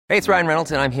Hey, it's Ryan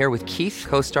Reynolds, and I'm here with Keith,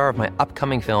 co-star of my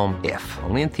upcoming film, If,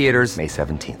 only in theaters May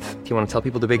 17th. Do you want to tell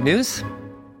people the big news?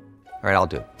 All right, I'll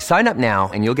do it. Sign up now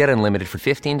and you'll get unlimited for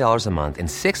 $15 a month and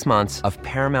 6 months of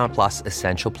Paramount Plus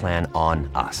Essential Plan on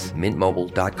us.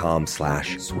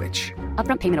 MintMobile.com/switch.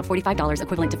 Upfront payment of $45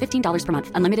 equivalent to $15 per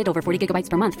month. Unlimited over 40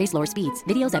 gigabytes per month. Face lower speeds.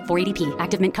 Videos at 480p.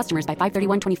 Active Mint customers by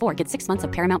 531.24 get 6 months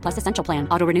of Paramount Plus Essential Plan.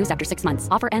 Auto renews after 6 months.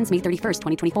 Offer ends May 31st,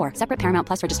 2024. Separate Paramount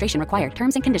Plus registration required.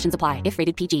 Terms and conditions apply if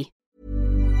rated PG.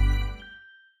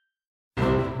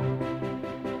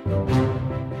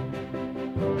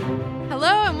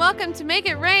 Hello and welcome to Make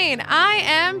It Rain. I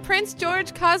am Prince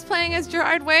George cosplaying as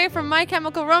Gerard Way from My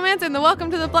Chemical Romance in the Welcome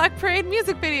to the Black Parade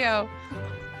music video.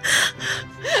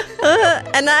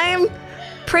 And I'm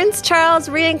Prince Charles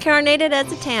reincarnated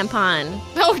as a tampon.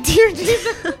 Oh dear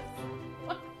Jesus.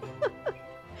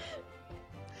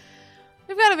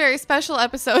 We've got a very special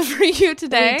episode for you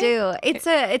today. We do.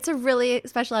 It's a really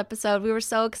special episode. We were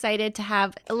so excited to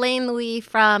have Elaine Louis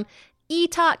from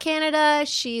eTalk Canada.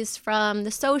 She's from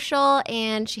The Social,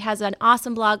 and she has an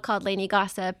awesome blog called Lainey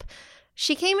Gossip.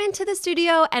 She came into the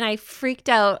studio, and I freaked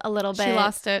out a little bit. She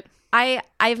lost it.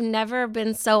 I've never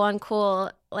been so uncool,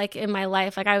 like, in my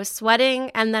life. Like, I was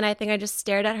sweating, and then I think I just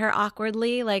stared at her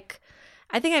awkwardly. Like,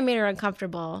 I think I made her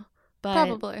uncomfortable.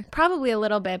 But Probably a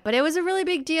little bit. But it was a really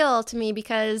big deal to me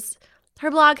because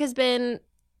her blog has been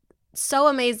so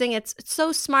amazing. It's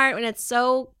so smart, and it's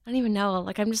so, I don't even know,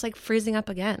 like, I'm just like freezing up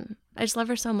again. I just love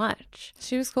her so much.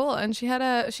 She was cool, and she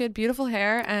had beautiful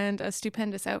hair and a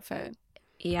stupendous outfit.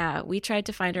 Yeah, we tried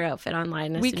to find her outfit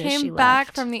online as soon as she left. We came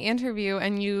back from the interview,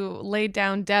 and you laid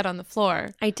down dead on the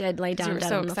floor. I did lay down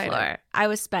dead on the floor. I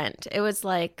was spent. It was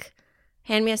like,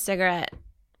 hand me a cigarette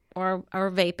or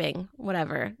vaping,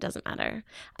 whatever, doesn't matter.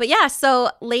 But yeah,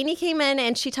 so Lainey came in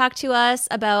and she talked to us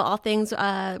about all things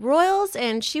royals,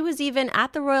 and she was even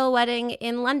at the royal wedding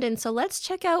in London. So let's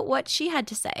check out what she had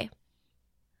to say.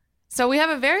 So we have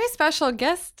a very special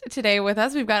guest today with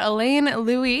us. We've got Elaine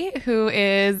Louis, who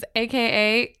is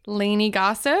AKA Lainey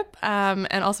Gossip,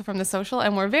 and also from The Social.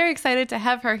 And we're very excited to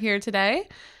have her here today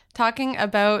talking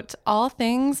about all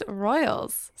things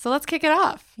royals. So let's kick it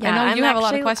off. Yeah, I know you have a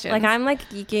lot of questions. Like, I'm like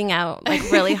geeking out like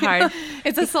really hard.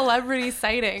 It's a celebrity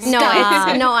sighting. No,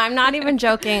 I'm not even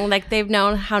joking. Like, they've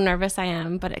known how nervous I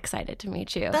am, but excited to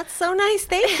meet you. That's so nice.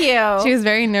 Thank you. She was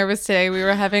very nervous today. We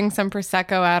were having some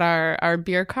Prosecco at our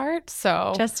beer cart.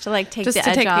 So just to like take the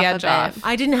edge off.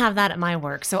 I didn't have that at my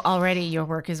work. So already your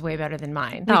work is way better than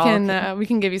mine. We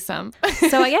can give you some.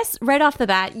 So I guess right off the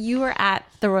bat, you were at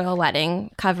the royal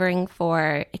wedding covering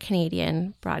for a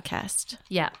Canadian broadcast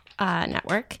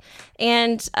network.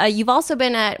 And you've also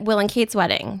been at Will and Kate's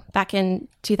wedding back in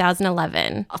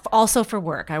 2011. Also for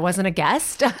work. I wasn't a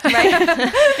guest. Right.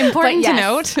 Important to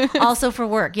note. Also for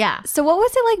work, yeah. So what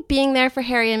was it like being there for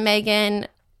Harry and Meghan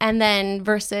and then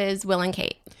versus Will and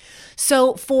Kate?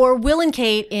 So for Will and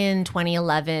Kate in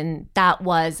 2011, that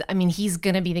was, I mean, he's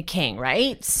going to be the king,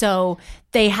 right? So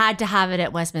they had to have it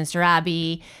at Westminster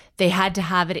Abbey. They had to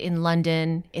have it in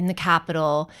London, in the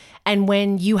capital. And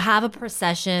when you have a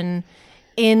procession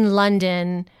in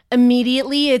London,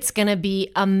 immediately it's going to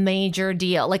be a major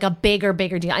deal, like a bigger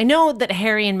deal. I know that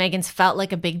Harry and Meghan's felt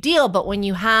like a big deal, but when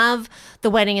you have the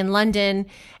wedding in London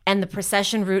and the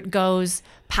procession route goes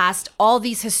past all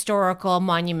these historical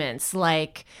monuments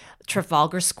like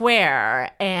Trafalgar Square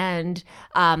and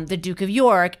the Duke of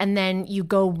York, and then you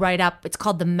go right up, it's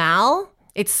called the Mall.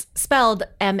 It's spelled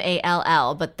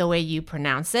Mall, but the way you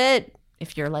pronounce it,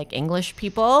 if you're like English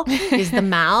people, is the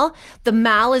Mall. The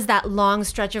Mall is that long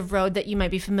stretch of road that you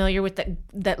might be familiar with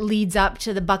that leads up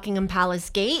to the Buckingham Palace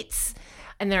gates.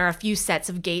 And there are a few sets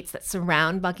of gates that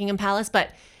surround Buckingham Palace,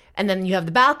 and then you have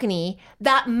the balcony.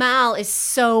 That Mall is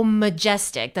so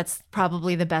majestic. That's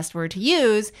probably the best word to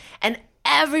use. And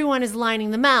everyone is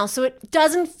lining the Mall. So it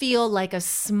doesn't feel like a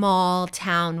small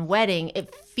town wedding.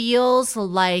 It feels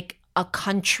like a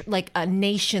country, like a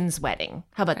nation's wedding.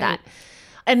 How about that?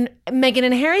 And Meghan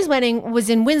and Harry's wedding was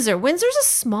in Windsor. Windsor's a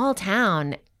small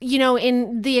town. You know,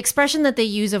 in the expression that they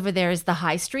use over there is the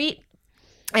high street.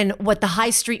 And what the high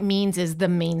street means is the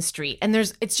main street. And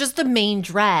it's just the main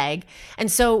drag.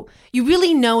 And so you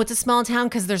really know it's a small town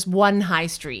because there's one high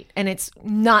street and it's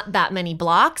not that many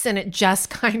blocks and it just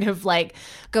kind of like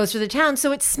goes through the town.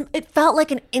 So it felt like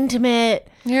an intimate,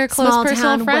 you're a close small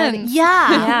personal town friend. wedding.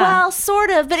 Yeah, well, sort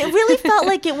of. But it really felt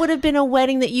like it would have been a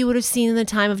wedding that you would have seen in the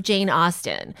time of Jane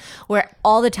Austen, where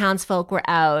all the townsfolk were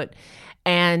out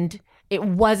and it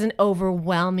wasn't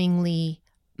overwhelmingly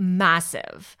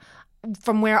massive.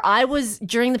 From where I was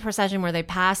during the procession where they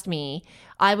passed me,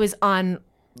 I was on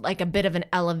like a bit of an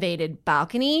elevated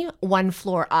balcony, one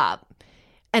floor up.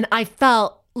 And I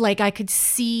felt like I could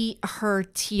see her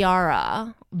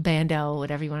tiara, bandeau,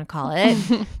 whatever you want to call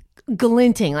it,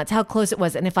 glinting. That's how close it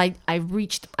was. And if I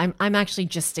reached, I'm actually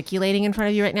gesticulating in front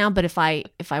of you right now, but if I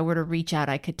were to reach out,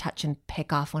 I could touch and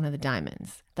pick off one of the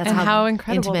diamonds. That's how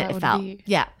incredible intimate that it felt. be.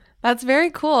 Yeah. That's very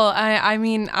cool. I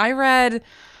mean, I read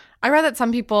that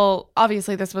some people,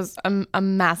 obviously this was a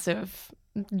massive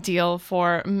deal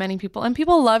for many people, and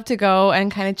people love to go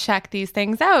and kind of check these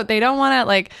things out. They don't want to,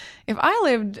 like, if I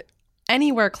lived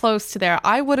anywhere close to there,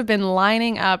 I would have been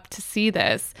lining up to see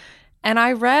this. And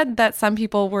I read that some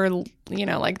people were, you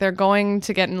know, like they're going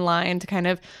to get in line to kind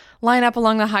of line up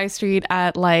along the high street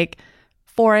at like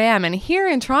 4 a.m. And here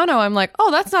in Toronto, I'm like,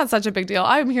 oh, that's not such a big deal.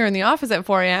 I'm here in the office at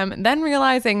 4 a.m. And then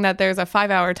realizing that there's a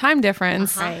 5-hour time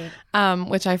difference,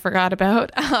 which I forgot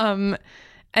about. And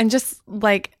just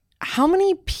like, how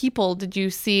many people did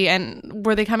you see? And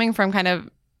were they coming from kind of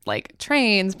like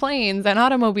trains, planes, and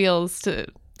automobiles, so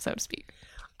to speak?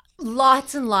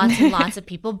 Lots and lots and lots of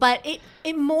people, but it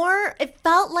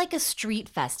felt like a street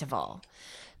festival.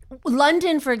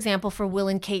 London, for example, for Will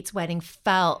and Kate's wedding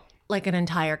felt like an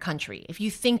entire country. If you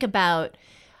think about,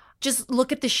 just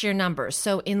look at the sheer numbers.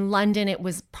 So in London, it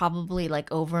was probably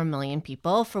like over 1 million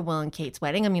people for Will and Kate's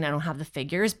wedding. I mean, I don't have the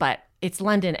figures, but it's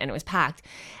London and it was packed.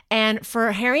 And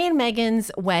for Harry and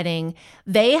Meghan's wedding,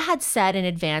 they had said in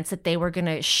advance that they were going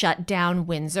to shut down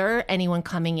Windsor, anyone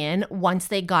coming in, once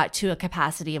they got to a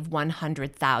capacity of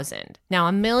 100,000. Now,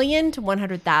 1 million to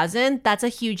 100,000, that's a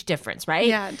huge difference, right?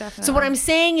 Yeah, definitely. So what I'm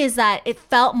saying is that it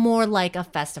felt more like a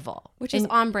festival. Which is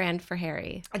on brand for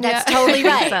Harry. That's totally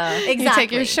right. Exactly. You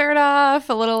take your shirt off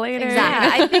a little later.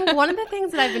 Exactly. I think one of the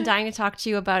things that I've been dying to talk to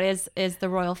you about is the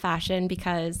royal fashion,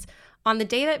 because on the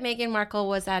day that Meghan Markle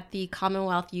was at the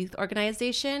Commonwealth Youth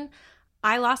Organization,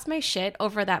 I lost my shit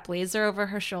over that blazer over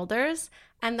her shoulders.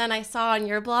 And then I saw on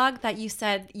your blog that you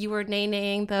said you were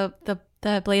naying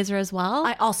the blazer as well.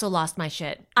 I also lost my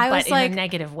shit, but in a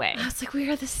negative way. I was like, we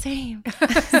are the same.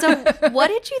 So what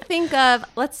did you think of,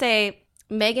 let's say,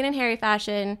 Meghan and Harry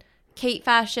fashion, Kate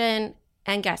fashion,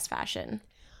 and guest fashion?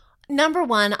 Number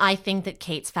one, I think that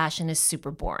Kate's fashion is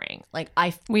super boring. Like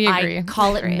we agree. I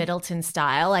call it Middleton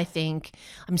style. I think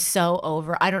I'm so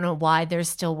over. I don't know why they're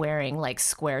still wearing like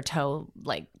square toe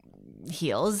like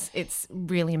heels. It's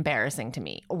really embarrassing to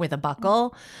me, with a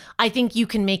buckle. I think you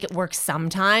can make it work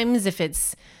sometimes if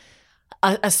it's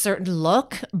a certain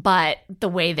look, but the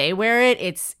way they wear it,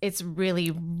 it's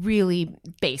really, really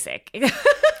basic.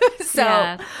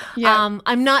 So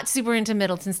I'm not super into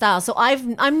Middleton style. So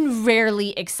I'm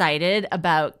rarely excited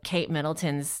about Kate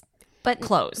Middleton's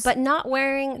clothes. But not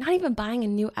even buying a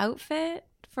new outfit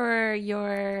for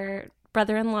your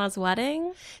brother-in-law's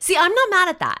wedding? See, I'm not mad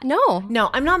at that. No,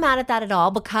 I'm not mad at that at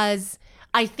all, because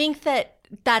I think that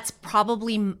that's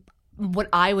probably what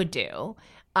I would do.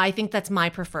 I think that's my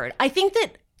preferred. I think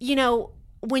that, you know,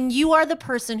 when you are the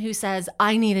person who says,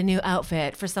 I need a new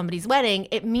outfit for somebody's wedding,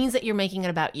 it means that you're making it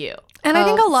about you. And I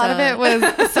think a lot of it was,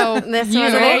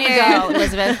 there you go,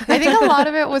 Elizabeth. I think a lot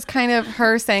of it was kind of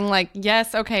her saying like,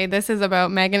 yes, okay, this is about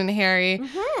Meghan and Harry.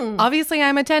 Mm-hmm. Obviously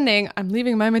I'm attending. I'm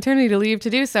leaving my maternity leave to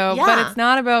do so, but it's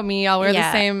not about me. I'll wear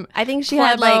the same I think she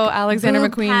had like Alexander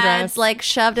boob McQueen pads, dress. like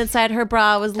shoved inside her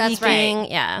bra, was That's leaking.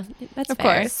 right. Yeah, that's of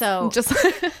fair. course. So just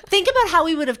think about how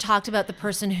we would have talked about the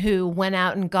person who went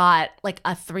out and got like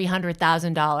a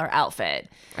 $300,000 outfit.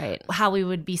 Right. How we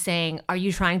would be saying, are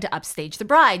you trying to upstage the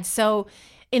bride? So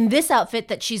in this outfit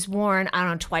that she's worn, I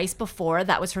don't know, twice before,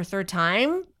 that was her third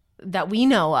time that we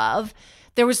know of,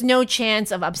 there was no chance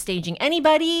of upstaging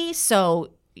anybody.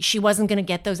 So she wasn't going to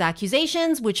get those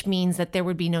accusations, which means that there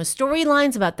would be no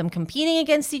storylines about them competing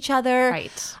against each other.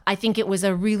 Right. I think it was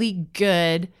a really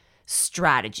good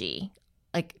strategy,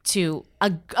 like to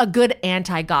a good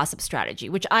anti-gossip strategy,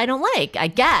 which I don't like, I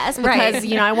guess, because,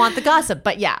 you know, I want the gossip.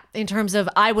 But yeah, in terms of,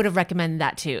 I would have recommended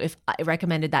that too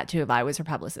if I was her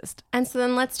publicist. And so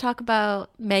then let's talk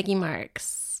about Maggie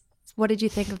Marks. What did you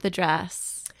think of the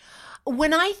dress?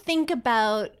 When I think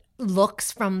about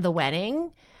looks from the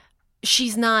wedding,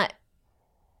 she's not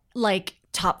like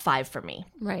top 5 for me,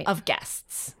 right, of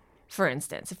guests. For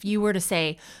instance, if you were to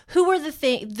say, who were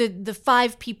the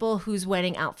 5 people whose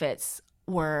wedding outfits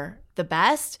were the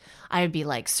best, I would be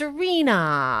like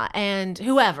Serena and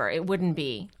whoever. It wouldn't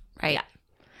be. Right. Yeah.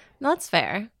 No, that's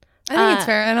fair. I think it's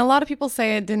fair. And a lot of people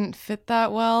say it didn't fit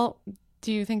that well.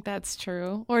 Do you think that's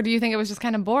true? Or do you think it was just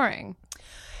kind of boring?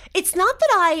 It's not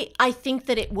that I think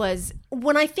that it was.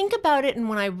 When I think about it and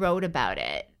when I wrote about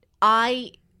it,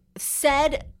 I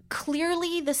said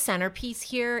clearly the centerpiece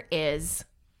here is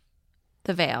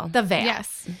the veil. The veil.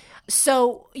 Yes.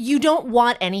 So you don't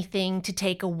want anything to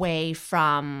take away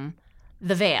from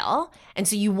the veil. And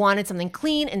so you wanted something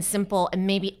clean and simple and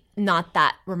maybe not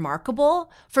that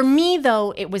remarkable. For me,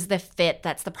 though, it was the fit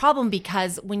that's the problem,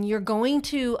 because when you're going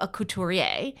to a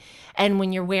couturier and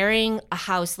when you're wearing a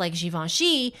house like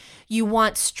Givenchy, you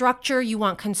want structure, you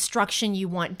want construction, you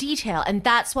want detail. And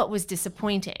that's what was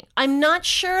disappointing. I'm not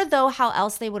sure, though, how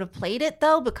else they would have played it,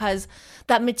 though, because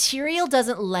that material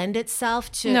doesn't lend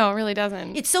itself to... No, it really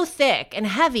doesn't. It's so thick and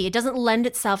heavy. It doesn't lend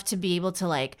itself to be able to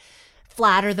like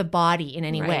flatter the body in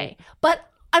any way. But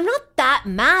I'm not that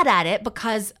mad at it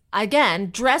because, again,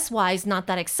 dress-wise, not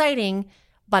that exciting,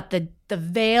 but the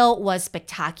veil was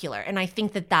spectacular. And I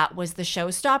think that was the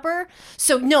showstopper.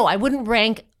 So no, I wouldn't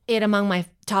rank it among my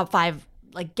top 5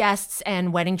 like guests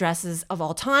and wedding dresses of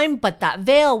all time, but that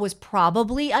veil was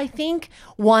probably, I think,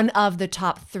 one of the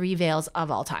top 3 veils of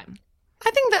all time.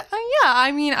 I think that,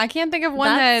 I mean, I can't think of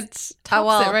one that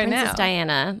tops it right Princess now.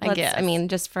 Diana, I guess. I mean,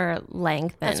 just for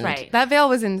length. That's right. That veil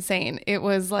was insane. It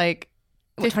was like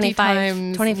 50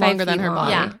 times longer than her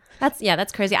body. Yeah.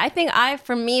 That's crazy. I think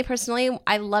for me personally,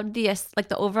 I loved the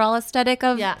overall aesthetic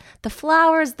of the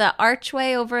flowers, the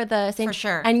archway over the St. For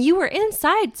sure. And you were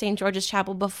inside St. George's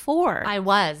Chapel before. I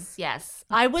was, yes.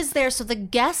 I was there. So the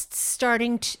guests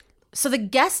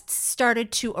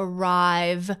started to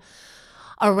arrive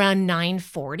around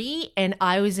 9:40, and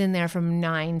I was in there from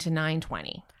 9 to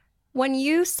 9:20. When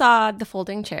you saw the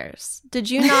folding chairs, did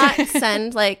you not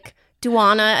send like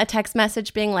Duana a text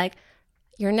message being like,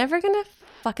 "You're never gonna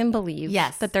fucking believe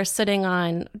that they're sitting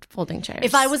on folding chairs"?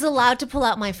 If I was allowed to pull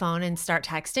out my phone and start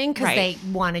texting because they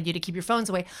wanted you to keep your phones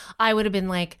away, I would have been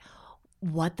like,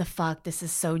 what the fuck? This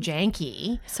is so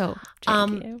janky. So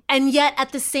janky. And yet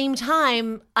at the same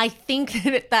time, I think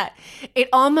that it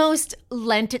almost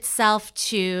lent itself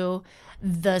to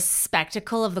the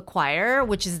spectacle of the choir,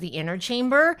 which is the inner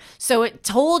chamber. So it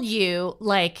told you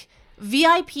like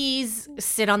VIPs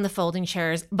sit on the folding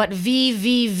chairs, but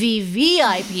VVVVIPs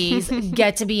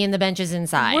get to be in the benches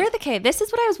inside. This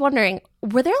is what I was wondering.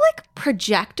 Were there like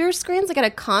projector screens like at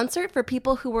a concert for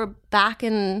people who were back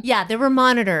in... Yeah, there were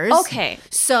monitors. Okay.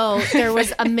 So there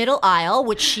was a middle aisle,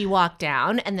 which she walked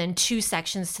down, and then 2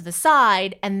 sections to the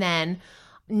side, and then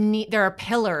there are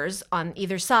pillars on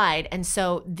either side, and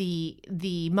so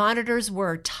the monitors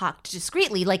were tucked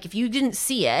discreetly. Like if you didn't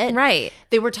see it,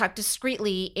 they were tucked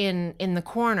discreetly in the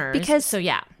corners. Because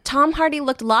Tom Hardy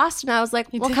looked lost, and I was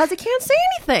like, well, because he can't say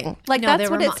anything. Like that's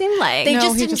what it seemed like. They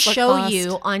just didn't show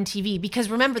you on TV because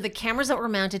remember the cameras that were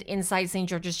mounted inside St.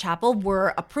 George's Chapel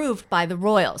were approved by the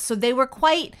royals, so they were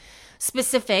quite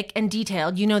specific and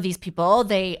detailed. You know these people.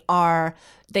 They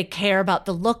care about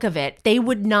the look of it. They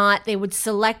would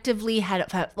selectively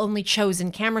have only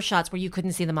chosen camera shots where you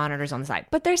couldn't see the monitors on the side.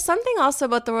 But there's something also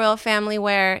about the royal family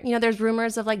where, you know, there's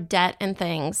rumors of like debt and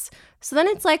things. So then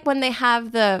it's like when they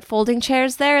have the folding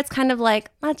chairs there, it's kind of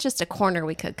like, that's just a corner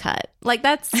we could cut. Like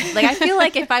that's like, I feel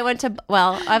like if I went to,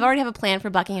 well, I've already have a plan for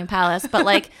Buckingham Palace, but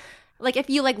like if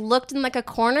you like looked in like a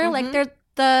corner, like there's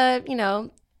the, you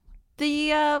know,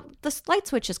 the light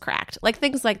switch is cracked, like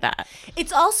things like that.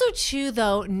 It's also too,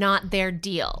 though, not their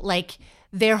deal. Like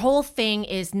their whole thing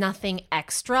is nothing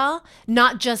extra,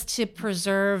 not just to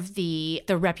preserve the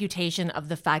reputation of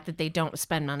the fact that they don't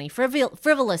spend money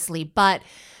frivolously, but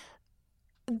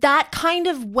that kind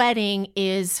of wedding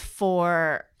is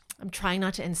for, I'm trying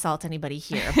not to insult anybody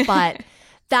here, but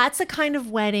that's a kind of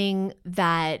wedding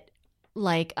that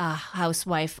like a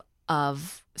housewife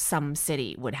of some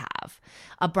city would have,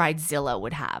 a bridezilla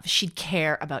would have. She'd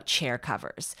care about chair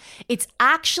covers. It's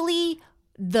actually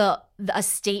a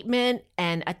statement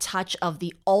and a touch of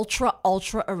the ultra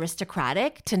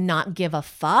aristocratic to not give a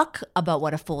fuck about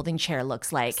what a folding chair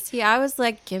looks like. See, I was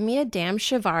like, give me a damn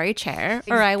Chiavari chair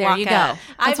or I walk out.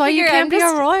 That's why you can't be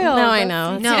a royal. No, I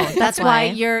know. No, that's why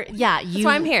you're, that's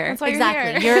why I'm here. That's why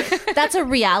exactly. you're here. That's a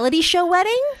reality show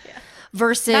wedding.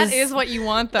 Versus that is what you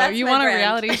want, though. You want a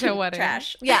reality show wedding.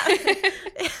 Trash. Yeah.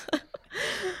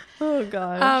 Oh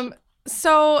gosh.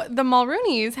 So the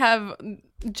Mulrooneys have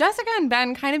Jessica and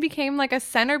Ben kind of became like a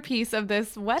centerpiece of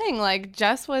this wedding. Like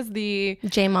Jess was the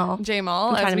J-Mal,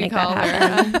 as we call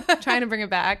her, trying to bring it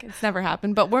back. It's never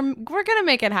happened, but we're gonna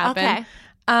make it happen.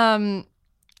 Okay.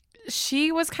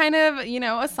 She was kind of, you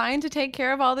know, assigned to take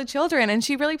care of all the children, and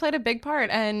she really played a big part.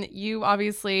 And you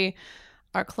obviously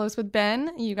are close with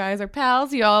Ben. You guys are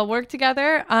pals. You all work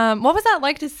together. What was that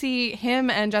like to see him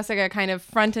and Jessica kind of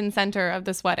front and center of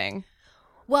this wedding?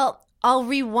 Well, I'll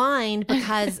rewind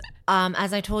because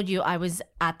as I told you, I was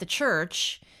at the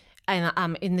church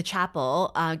and in the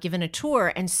chapel given a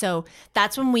tour. And so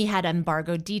that's when we had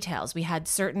embargoed details. We had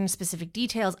certain specific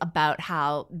details about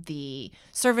how the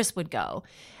service would go.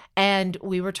 And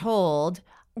we were told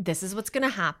this is what's going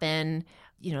to happen.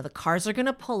 You know, the cars are going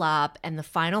to pull up and the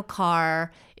final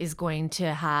car is going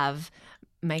to have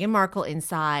Meghan Markle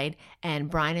inside and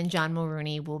Brian and John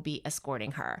Mulroney will be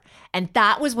escorting her. And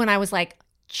that was when I was like,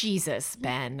 Jesus,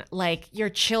 Ben, like your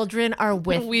children are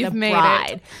with the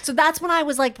bride. So that's when I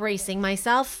was like bracing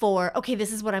myself for, okay,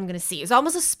 this is what I'm going to see. It's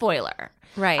almost a spoiler.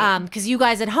 Right. Because you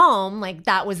guys at home, like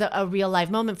that was a real life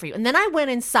moment for you. And then I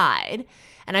went inside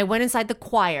the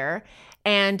choir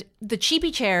and the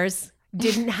cheapy chairs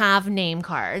didn't have name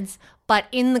cards, but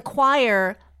in the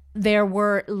choir, there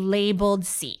were labeled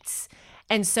seats.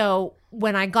 And so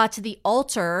when I got to the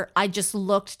altar, I just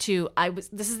looked to,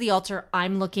 this is the altar,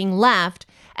 I'm looking left,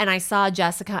 and I saw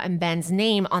Jessica and Ben's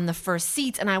name on the first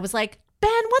seats, and I was like,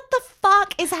 Ben, what the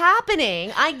fuck is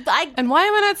happening? And why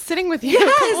am I not sitting with you?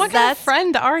 Yes, what kind of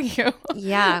friend are you?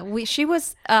 Yeah, she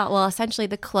was essentially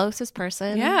the closest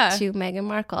person to Meghan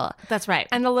Markle. That's right.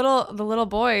 And the little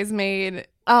boys made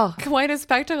quite a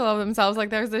spectacle of themselves. Like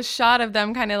there's this shot of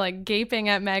them kind of like gaping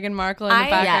at Meghan Markle in the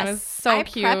background. It was so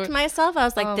cute. I prepped myself. I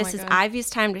was like, this is Ivy's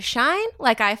time to shine.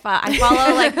 Like I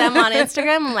follow like them on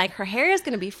Instagram. I'm like, her hair is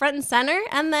going to be front and center.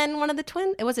 And then one of the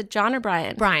twins, was it John or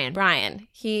Brian? Brian.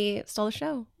 He stole the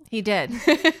show. He did.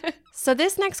 So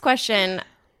this next question,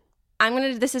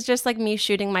 this is just like me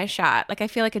shooting my shot. Like I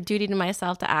feel like a duty to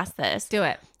myself to ask this. Do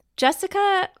it.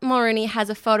 Jessica Mulroney has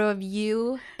a photo of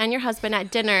you and your husband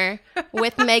at dinner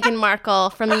with Meghan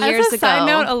Markle from years ago. As a side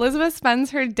note, Elizabeth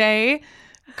spends her day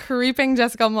creeping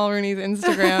Jessica Mulroney's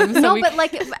Instagram. So but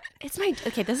like, this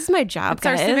is my job, it's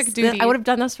guys. Our civic duty. I would have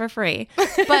done this for free.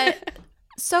 But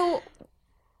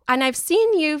and I've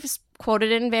seen you've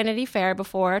quoted in Vanity Fair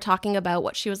before talking about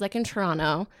what she was like in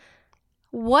Toronto.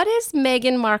 What is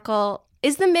Meghan Markle?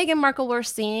 Is the Meghan Markle we're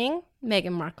seeing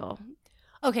Meghan Markle?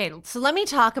 Okay, so let me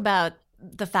talk about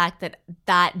the fact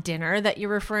that dinner that you're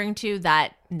referring to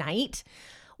that night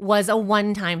was a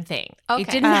one-time thing. Okay. It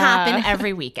didn't happen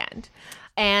every weekend.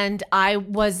 And I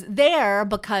was there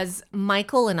because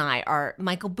Michael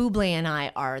Bublé and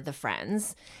I are the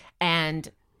friends. And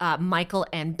Michael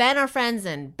and Ben are friends,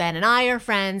 and Ben and I are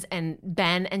friends, and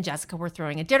Ben and Jessica were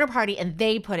throwing a dinner party, and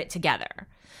they put it together.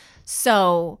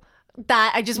 So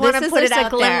that I just want to put it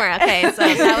out there. Okay, so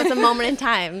that was a moment in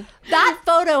time. That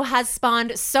photo has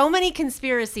spawned so many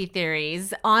conspiracy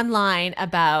theories online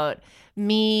about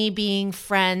me being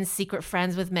secret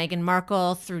friends with Meghan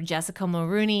Markle through Jessica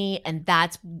Mulroney, and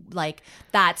that's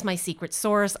my secret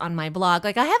source on my blog.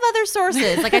 Like I have other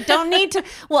sources. Like I don't need to.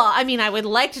 Well, I mean, I would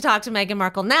like to talk to Meghan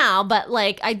Markle now, but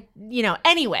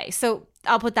anyway. So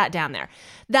I'll put that down there.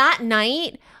 That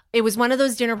night, it was one of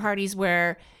those dinner parties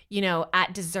where,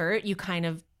 at dessert, you kind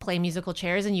of play musical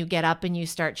chairs and you get up and you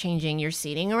start changing your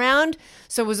seating around.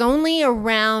 So it was only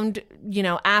around,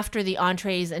 after the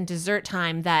entrees and dessert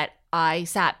time that I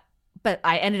sat, but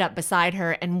I ended up beside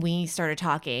her and we started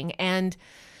talking. And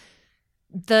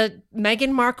the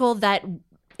Meghan Markle that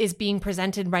is being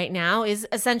presented right now is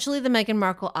essentially the Meghan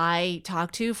Markle I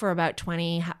talked to for about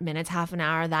 20 minutes, half an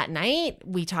hour that night.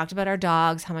 We talked about our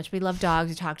dogs, how much we love dogs.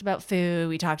 We talked about food.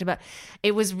 We talked about,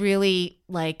 it was really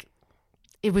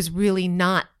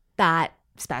not that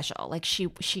special. Like she,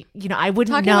 I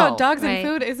wouldn't Talking know. Talking about dogs and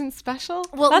food isn't special?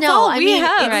 Well, that's no, all we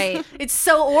have. Right. It's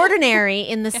so ordinary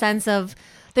in the sense of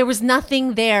there was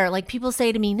nothing there. Like people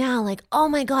say to me now, like, oh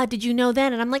my God, did you know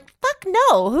then? And I'm like, fuck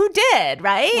no, who did,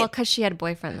 right? Well, because she had a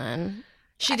boyfriend then.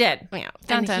 She did. Yeah.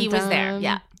 And he was there.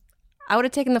 Yeah. I would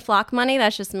have taken the flock money.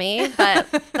 That's just me. But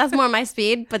that's more my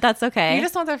speed, but that's okay. You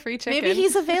just want the free chicken. Maybe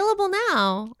he's available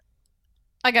now.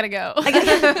 I gotta go.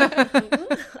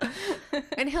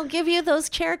 And he'll give you those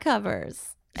chair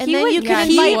covers. And you can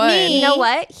invite me. You know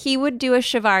what? He would do a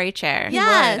Shivari chair.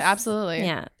 Yes. Absolutely.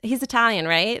 Yeah. He's Italian,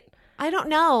 right? I don't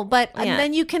know, but and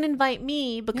then you can invite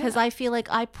me because I feel like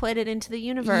I put it into the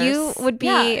universe. You would be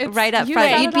right up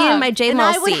front. You'd be in my J-Mal seat. And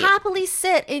I would seat. happily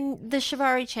sit in the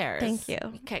Shivari chairs. Thank you.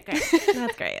 Okay, great.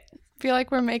 That's great. I feel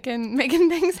like we're making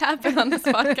things happen on this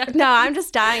podcast. No, I'm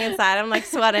just dying inside. I'm like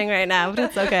sweating right now, but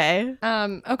it's okay.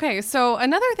 Okay, so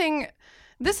another thing,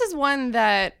 this is one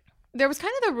that there was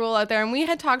kind of the rule out there, and we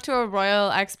had talked to a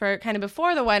royal expert kind of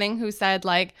before the wedding who said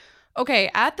like,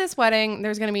 okay, at this wedding,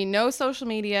 there's going to be no social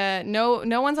media. No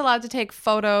one's allowed to take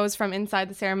photos from inside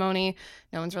the ceremony.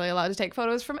 No one's really allowed to take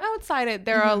photos from outside it.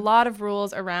 There are a lot of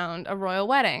rules around a royal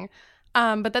wedding.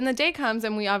 But then the day comes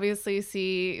and we obviously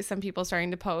see some people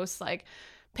starting to post like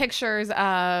pictures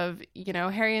of,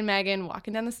 Harry and Meghan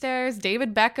walking down the stairs.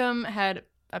 David Beckham had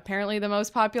apparently the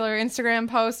most popular Instagram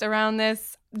post around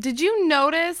this. Did you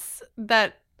notice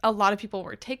that a lot of people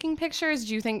were taking pictures?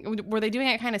 Do you think, were they doing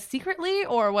it kind of secretly,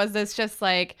 or was this just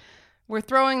like, we're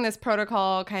throwing this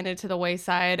protocol kind of to the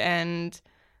wayside and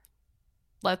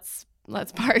let's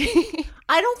party.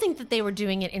 I don't think that they were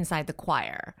doing it inside the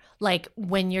choir. Like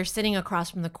when you're sitting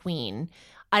across from the Queen,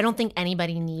 I don't think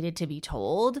anybody needed to be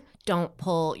told, don't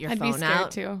pull your phone out. I'd be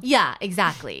scared too. Yeah,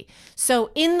 exactly. So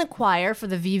in the choir for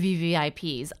the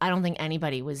VVVIPs, I don't think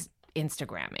anybody was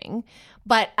Instagramming.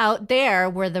 But out there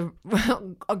where the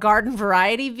garden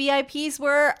variety VIPs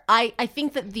were, I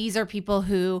think that these are people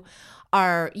who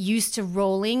are used to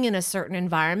rolling in a certain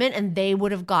environment and they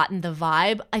would have gotten the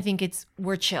vibe. I think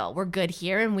we're chill. We're good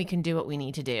here and we can do what we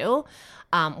need to do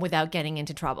without getting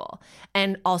into trouble.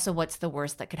 And also, what's the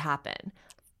worst that could happen?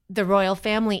 The royal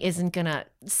family isn't going to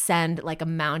send like a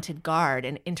mounted guard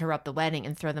and interrupt the wedding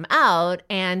and throw them out.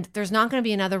 And there's not going to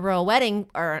be another royal wedding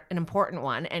or an important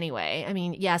one anyway. I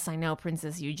mean, yes, I know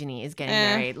Princess Eugenie is getting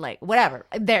married, like whatever.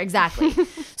 There, exactly.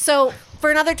 So for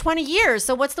another 20 years.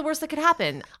 So what's the worst that could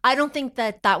happen? I don't think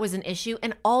that was an issue.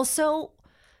 And also,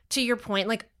 to your point,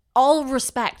 like, all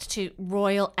respect to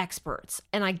royal experts.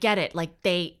 And I get it. Like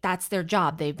that's their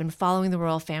job. They've been following the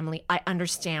royal family. I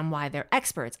understand why they're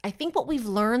experts. I think what we've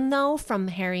learned though from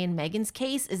Harry and Meghan's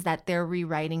case is that they're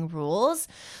rewriting rules.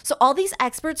 So all these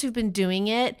experts who've been doing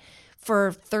it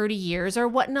for 30 years or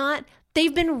whatnot,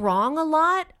 they've been wrong a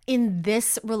lot in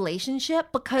this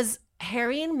relationship because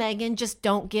Harry and Meghan just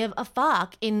don't give a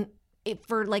fuck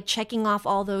for like checking off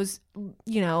all those,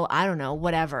 I don't know,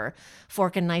 whatever,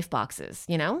 fork and knife boxes,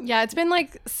 Yeah, it's been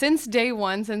like since day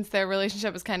one, since their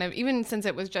relationship was even since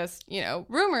it was just,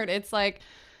 rumored, it's like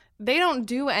they don't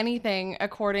do anything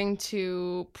according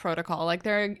to protocol. Like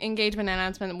their engagement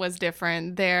announcement was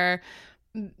different. Their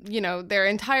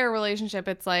entire relationship,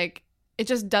 it's like, it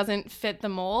just doesn't fit the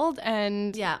mold.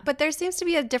 And yeah, but there seems to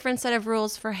be a different set of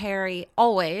rules for Harry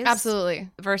always. Absolutely.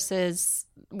 Versus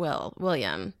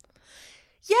William.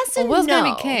 Yes and Will's no.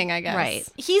 gonna be king, I guess. Right.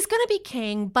 He's gonna be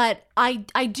king, but I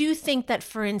do think that,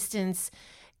 for instance,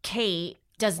 Kate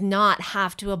does not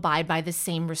have to abide by the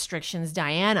same restrictions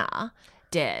Diana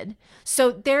did.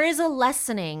 So there is a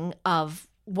lessening of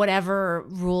whatever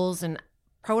rules and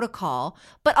protocol,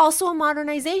 but also a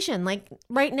modernization. Like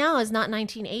right now is not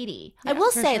 1980. Yeah, I will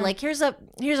say, sure. Like here's a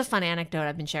fun anecdote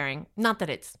I've been sharing. Not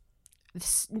that it's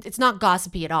not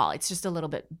gossipy at all. It's just a little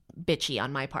bit bitchy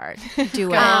on my part.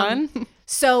 Go on.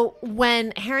 So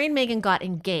when Harry and Meghan got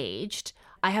engaged,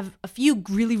 I have a few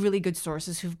really, really good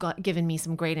sources who've given me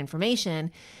some great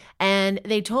information. And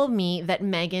they told me that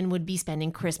Meghan would be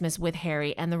spending Christmas with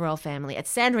Harry and the royal family at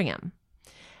Sandringham.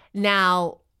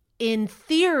 Now, in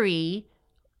theory,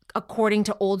 according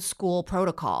to old school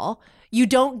protocol, you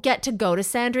don't get to go to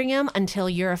Sandringham until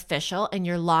you're official and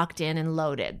you're locked in and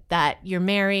loaded, that you're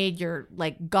married, you're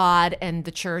like God and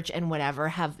the church and whatever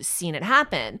have seen it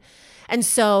happen. And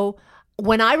so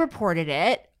when I reported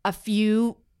it, a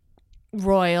few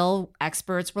royal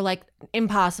experts were like,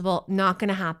 impossible, not going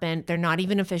to happen. They're not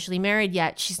even officially married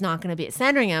yet. She's not going to be at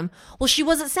Sandringham. Well, she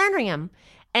was at Sandringham.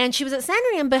 And she was at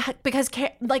Sandringham because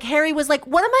like Harry was like,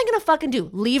 what am I going to fucking do?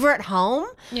 Leave her at home?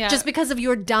 Yeah. Just because of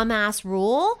your dumbass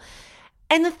rule?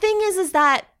 And the thing is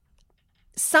that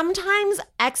sometimes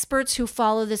experts who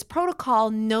follow this protocol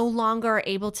no longer are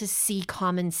able to see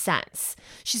common sense.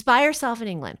 She's by herself in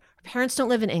England. Her parents don't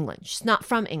live in England. She's not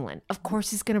from England. Of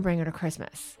course he's going to bring her to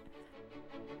Christmas.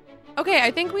 Okay,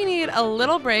 I think we need a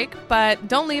little break, but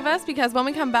don't leave us because when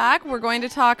we come back, we're going to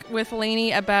talk with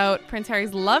Lainey about Prince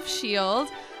Harry's love shield,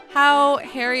 how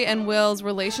Harry and Will's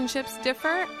relationships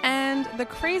differ, and the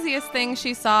craziest thing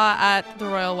she saw at the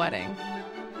royal wedding.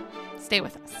 Stay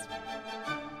with us.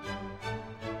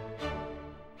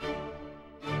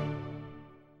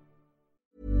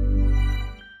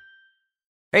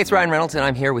 Hey, it's Ryan Reynolds, and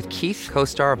I'm here with Keith,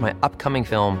 co-star of my upcoming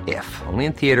film, If, only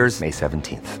in theaters May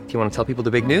 17th. Do you want to tell people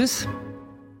the big news?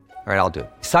 All right, I'll do it.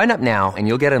 Sign up now and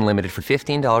you'll get unlimited for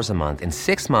 $15 a month and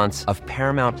 6 months of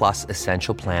Paramount Plus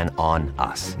Essential Plan on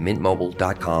us.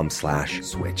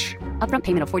 MintMobile.com/switch. Upfront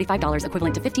payment of $45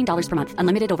 equivalent to $15 per month.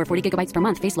 Unlimited over 40 gigabytes per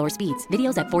month. Face lower speeds.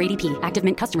 Videos at 480p. Active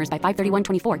Mint customers by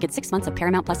 531.24 get 6 months of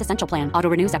Paramount Plus Essential Plan. Auto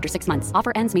renews after 6 months.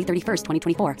 Offer ends May 31st,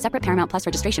 2024. Separate Paramount Plus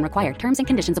registration required. Terms and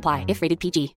conditions apply if rated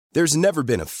PG. There's never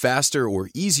been a faster or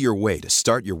easier way to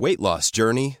start your weight loss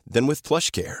journey than with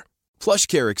PlushCare.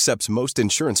 PlushCare accepts most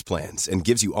insurance plans and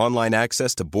gives you online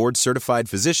access to board-certified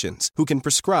physicians who can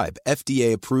prescribe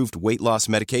FDA-approved weight loss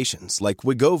medications like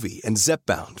Wegovy and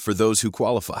Zepbound for those who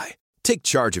qualify. Take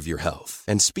charge of your health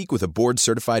and speak with a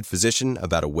board-certified physician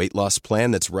about a weight loss plan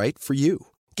that's right for you.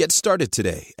 Get started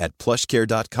today at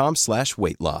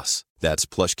plushcare.com/weight-loss. That's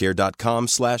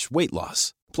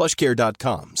plushcare.com/weight-loss.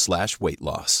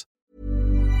 plushcare.com/weight-loss.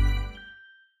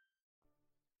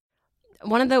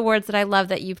 one of the words that I love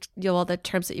that the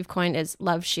terms that you've coined is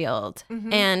love shield.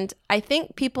 Mm-hmm. And I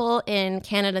think people in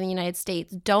Canada and the United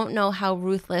States don't know how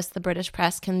ruthless the British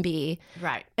press can be.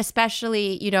 Right.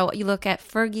 Especially, you look at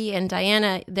Fergie and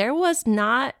Diana,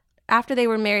 after they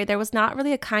were married, there was not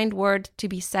really a kind word to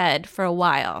be said for a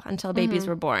while until babies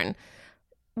were born.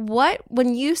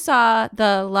 When you saw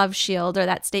the love shield or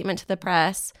that statement to the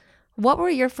press, what were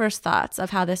your first thoughts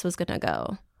of how this was going to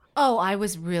go? Oh, I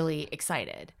was really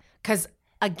excited because,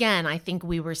 again, I think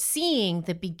we were seeing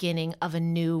the beginning of a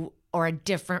new or a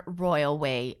different royal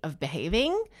way of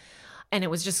behaving. And it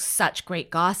was just such great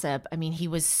gossip. I mean, he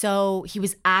was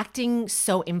acting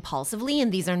so impulsively,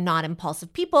 and these are not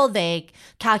impulsive people. They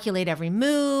calculate every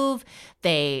move.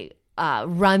 They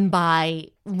run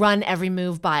every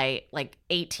move by like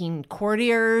 18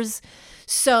 courtiers.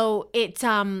 So it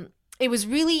was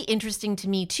really interesting to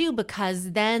me too,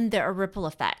 because then there are ripple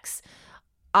effects.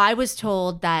 I was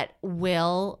told that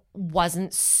Will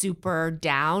wasn't super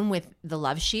down with the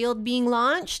love shield being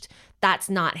launched.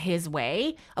 That's not his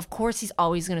way. Of course, he's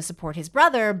always going to support his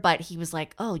brother, but he was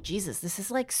like, oh, Jesus, this is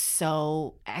like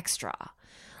so extra.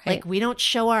 Right. Like, we don't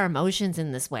show our emotions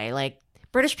in this way. Like,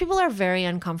 British people are very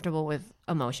uncomfortable with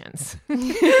emotions.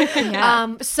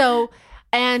 Yeah.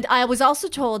 And I was also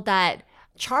told that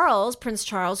Prince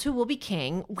Charles, who will be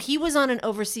king, he was on an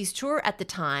overseas tour at the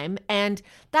time, and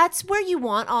that's where you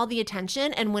want all the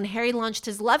attention. And when Harry launched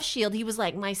his love shield, he was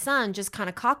like, my son just kind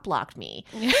of cock-blocked me.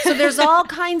 So there's all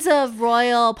kinds of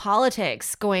royal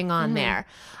politics going on there.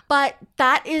 But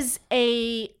that is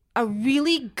a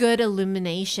really good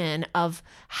illumination of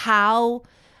how,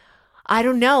 I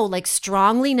don't know, like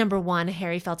strongly, number one,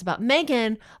 Harry felt about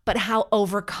Meghan, but how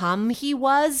overcome he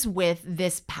was with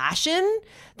this passion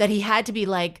that he had to be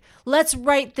like, let's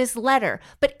write this letter.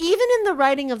 But even in the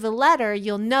writing of the letter,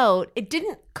 you'll note it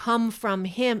didn't come from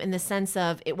him in the sense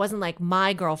of, it wasn't like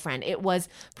my girlfriend. It was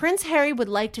Prince Harry would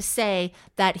like to say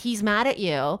that he's mad at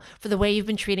you for the way you've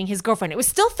been treating his girlfriend. It was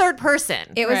still third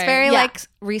person. It was very like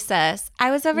Recess. I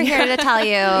was over here to tell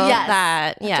you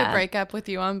that. Yeah. To break up with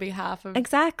you on behalf of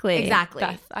Exactly.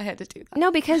 Beth. I had to do that. No,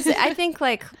 because I think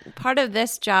like part of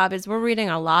this job is we're reading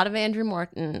a lot of Andrew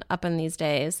Morton up in these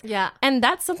days. Yeah. And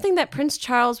that's something that Prince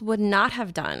Charles would not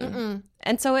have done. Mm-mm.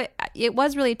 And so it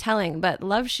was really telling. But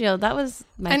Love Shield, that was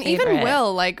my favorite. And even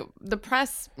Will, like the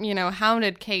press,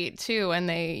 hounded Kate too. And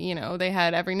they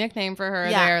had every nickname for her.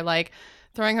 Yeah. They're like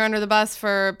throwing her under the bus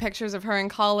for pictures of her in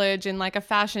college in like a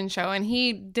fashion show. And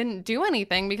he didn't do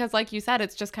anything because, like you said,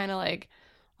 it's just kind of like,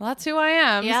 well, that's who I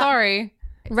am. Yeah. Sorry.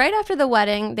 Right after the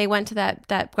wedding, they went to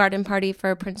that garden party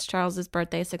for Prince Charles's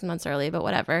birthday 6 months early, but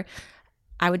whatever.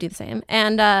 I would do the same.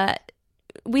 And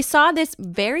we saw this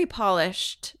very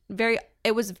polished,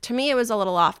 to me, it was a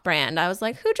little off-brand. I was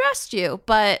like, who dressed you?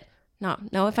 But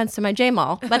no offense to my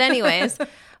J-Mall. But anyways,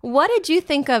 what did you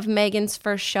think of Meghan's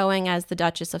first showing as the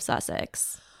Duchess of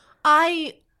Sussex?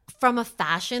 From a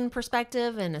fashion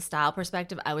perspective and a style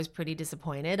perspective, I was pretty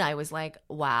disappointed. I was like,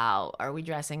 wow, are we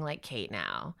dressing like Kate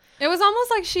now? It was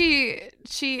almost like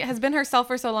she has been herself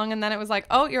for so long, and then it was like,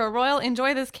 oh, you're a royal,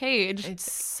 enjoy this cage.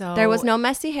 There was no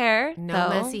messy hair.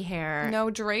 Messy hair.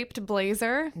 No draped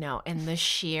blazer. No, and the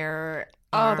sheer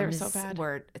arms they were so bad.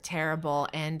 Were terrible.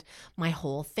 And my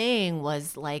whole thing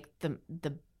was like the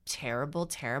terrible,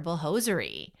 terrible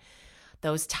hosiery.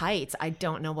 Those tights, I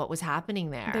don't know what was happening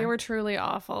there. They were truly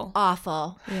awful.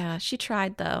 Awful. Yeah, she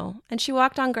tried though. And she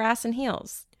walked on grass in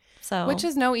heels. Which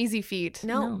is no easy feat.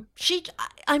 No.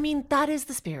 I mean, that is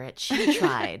the spirit. She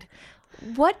tried.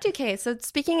 So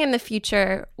speaking in the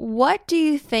future, what do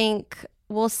you think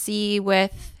we'll see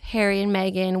with Harry and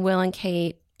Meghan, Will and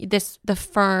Kate, the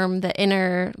firm, the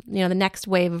inner, the next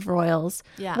wave of royals?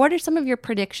 Yeah. What are some of your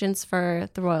predictions for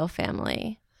the royal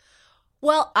family?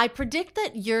 Well, I predict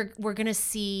that we're going to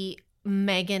see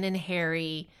Meghan and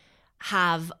Harry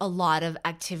have a lot of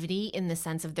activity in the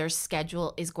sense of their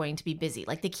schedule is going to be busy.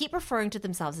 Like, they keep referring to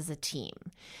themselves as a team.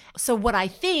 So what I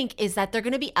think is that they're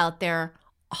going to be out there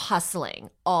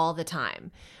hustling all the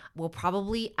time. We'll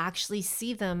probably actually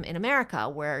see them in America,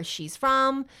 where she's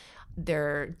from.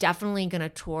 They're definitely going to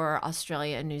tour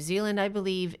Australia and New Zealand, I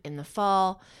believe, in the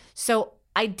fall. So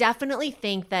I definitely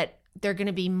think that they're going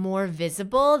to be more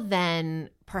visible than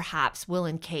perhaps Will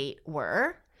and Kate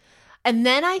were. And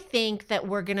then I think that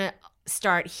we're going to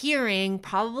start hearing,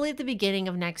 probably at the beginning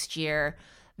of next year,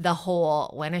 the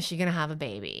whole, when is she going to have a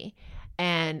baby?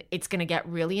 And it's going to get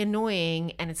really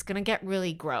annoying, and it's going to get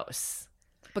really gross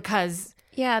because...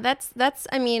 Yeah, that's.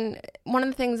 I mean, one of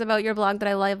the things about your blog that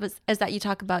I love is that you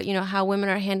talk about, how women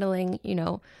are handling,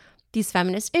 these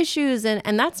feminist issues.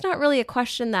 And that's not really a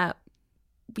question that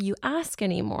you ask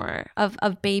anymore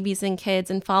of babies and kids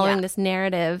and following this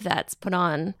narrative that's put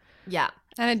on. Yeah.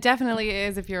 And it definitely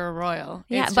is if you're a royal.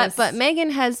 Yeah, but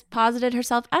Meghan has posited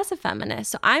herself as a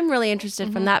feminist. So I'm really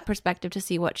interested from that perspective to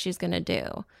see what she's going to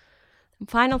do.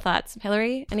 Final thoughts.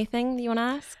 Hillary, anything you want to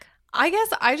ask? I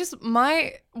guess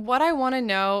what I want to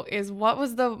know is what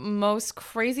was the most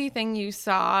crazy thing you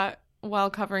saw while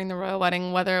covering the royal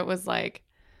wedding, whether it was like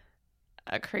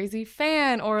a crazy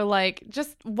fan or like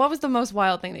just what was the most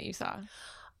wild thing that you saw?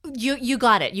 You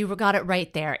got it. You got it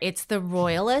right there. It's the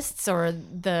royalists or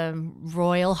the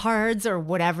royal hards or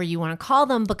whatever you want to call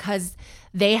them, because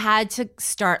they had to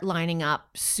start lining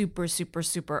up super, super,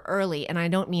 super early. And I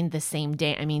don't mean the same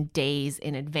day. I mean days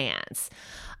in advance.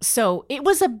 So it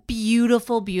was a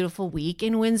beautiful, beautiful week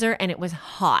in Windsor, and it was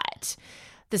hot.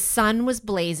 The sun was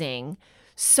blazing.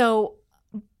 So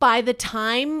by the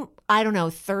time, I don't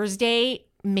know, Thursday,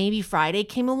 maybe Friday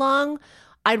came along,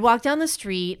 I'd walk down the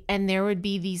street and there would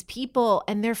be these people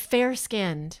and they're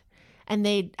fair-skinned and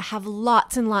they'd have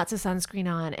lots and lots of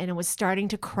sunscreen on and it was starting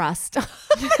to crust on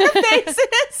their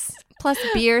faces. Plus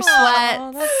beer sweat.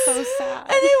 Oh, that's so sad.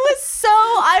 And it was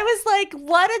I was like,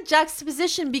 what a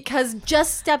juxtaposition, because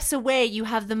just steps away, you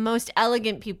have the most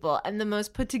elegant people and the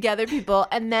most put together people.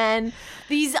 And then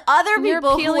these other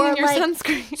people who are your like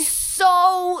sunscreen.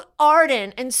 So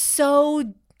ardent and so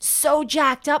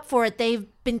jacked up for it. They've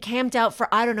been camped out for,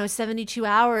 72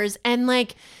 hours. And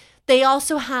like, they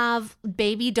also have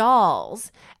baby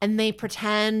dolls and they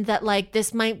pretend that like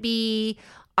this might be,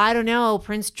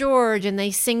 Prince George, and they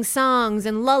sing songs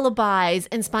and lullabies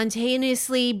and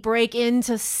spontaneously break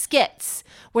into skits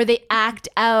where they act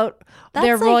out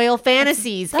their royal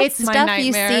fantasies. It's stuff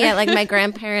you see at like my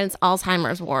grandparents'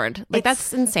 Alzheimer's ward. Like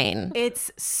that's insane.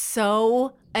 It's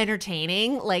so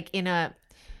entertaining, like in a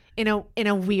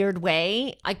weird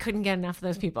way. I couldn't get enough of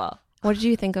those people. What did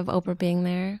you think of Oprah being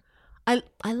there? I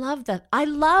loved that. I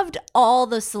loved all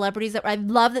the celebrities I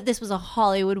love that this was a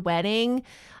Hollywood wedding.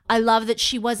 I love that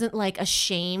she wasn't like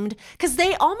ashamed, because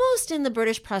they almost in the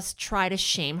British press try to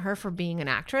shame her for being an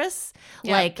actress.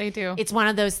 Yeah, like they do. It's one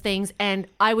of those things. And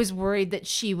I was worried that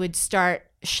she would start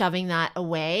shoving that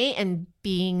away and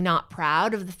being not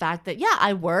proud of the fact that, yeah,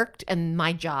 I worked and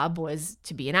my job was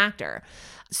to be an actor.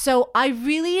 So I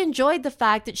really enjoyed the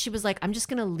fact that she was like, I'm just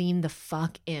going to lean the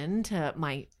fuck into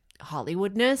my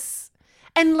Hollywoodness.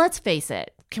 And let's face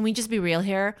it, can we just be real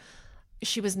here?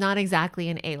 She was not exactly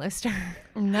an A-lister.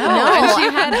 No. And she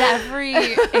had every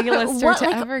A-lister to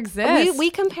ever exist. We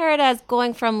compare it as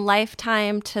going from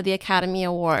Lifetime to the Academy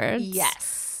Awards.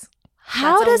 Yes.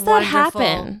 How does that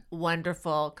happen?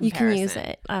 Wonderful comparison. You can use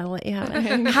it. I'll let you have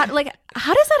it. How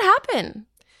does that happen?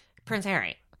 Prince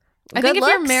Harry. I think if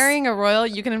you're marrying a royal,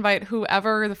 you can invite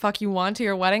whoever the fuck you want to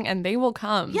your wedding and they will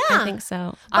come. Yeah. I think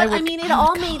so. But it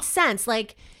all made sense.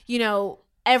 Like,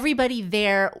 everybody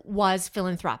there was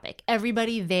philanthropic.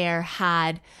 Everybody there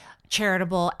had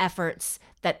charitable efforts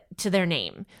that to their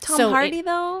name. Tom Hardy,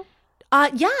 though?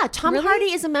 Tom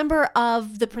Hardy is a member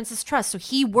of the Princess Trust. So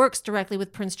he works directly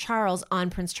with Prince Charles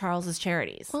on Prince Charles's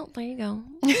charities. Well, there you go.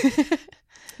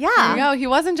 Yeah. There you go. He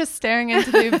wasn't just staring into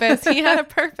the abyss. He had a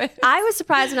purpose. I was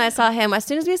surprised when I saw him. As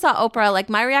soon as we saw Oprah, like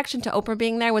my reaction to Oprah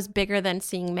being there was bigger than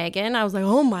seeing Meghan. I was like,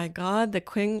 oh my God, the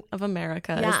Queen of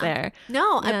America is there.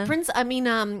 No,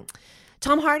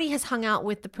 Tom Hardy has hung out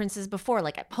with the princes before,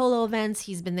 like at polo events.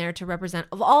 He's been there to represent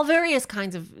of all various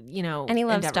kinds of, and he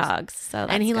loves endeavors. dogs. So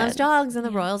that's loves dogs, and the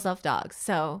royals love dogs.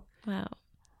 So wow,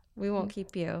 we won't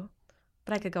keep you.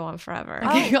 But I could go on forever.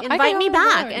 Invite me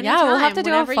back anytime. Yeah, we'll have to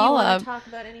do a follow-up. Talk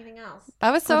about anything else.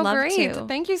 That was so great.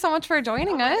 Thank you so much for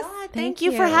joining us. God, thank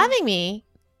you for having me.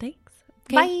 Thanks.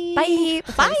 Okay. Bye.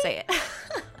 Bye. Say it.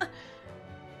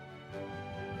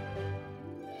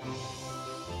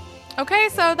 Okay,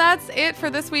 so that's it for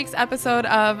this week's episode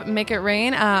of Make It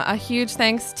Rain. A huge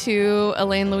thanks to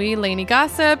Elaine Louis, Lainey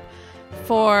Gossip,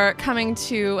 for coming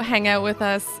to hang out with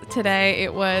us today.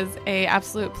 It was an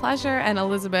absolute pleasure, and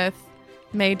Elizabeth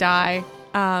may die.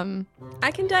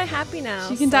 I can die happy now.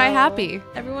 She can die happy.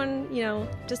 Everyone,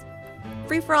 just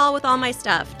free for all with all my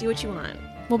stuff. Do what you want.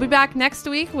 We'll be back next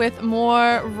week with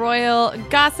more royal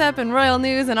gossip and royal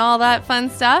news and all that fun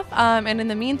stuff. And in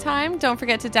the meantime, don't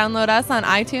forget to download us on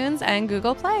iTunes and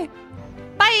Google Play.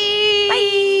 Bye!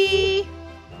 Bye!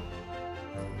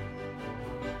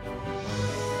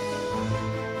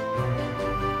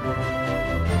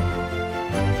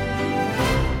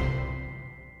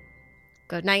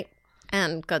 Good night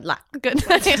and good luck. Good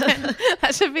night.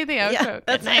 That should be the outro. Yeah,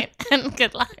 good night and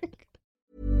good luck.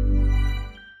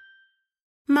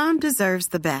 Mom deserves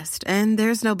the best, and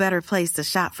there's no better place to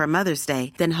shop for Mother's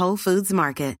Day than Whole Foods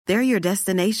Market. They're your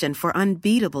destination for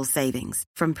unbeatable savings,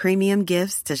 from premium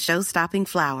gifts to show-stopping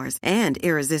flowers and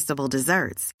irresistible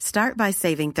desserts. Start by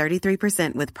saving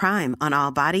 33% with Prime on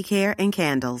all body care and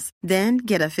candles. Then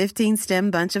get a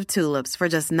 15-stem bunch of tulips for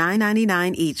just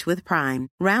 $9.99 each with Prime.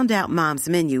 Round out Mom's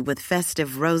menu with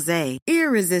festive rosé,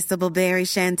 irresistible berry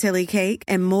chantilly cake,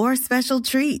 and more special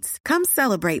treats. Come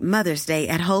celebrate Mother's Day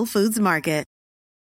at Whole Foods Market.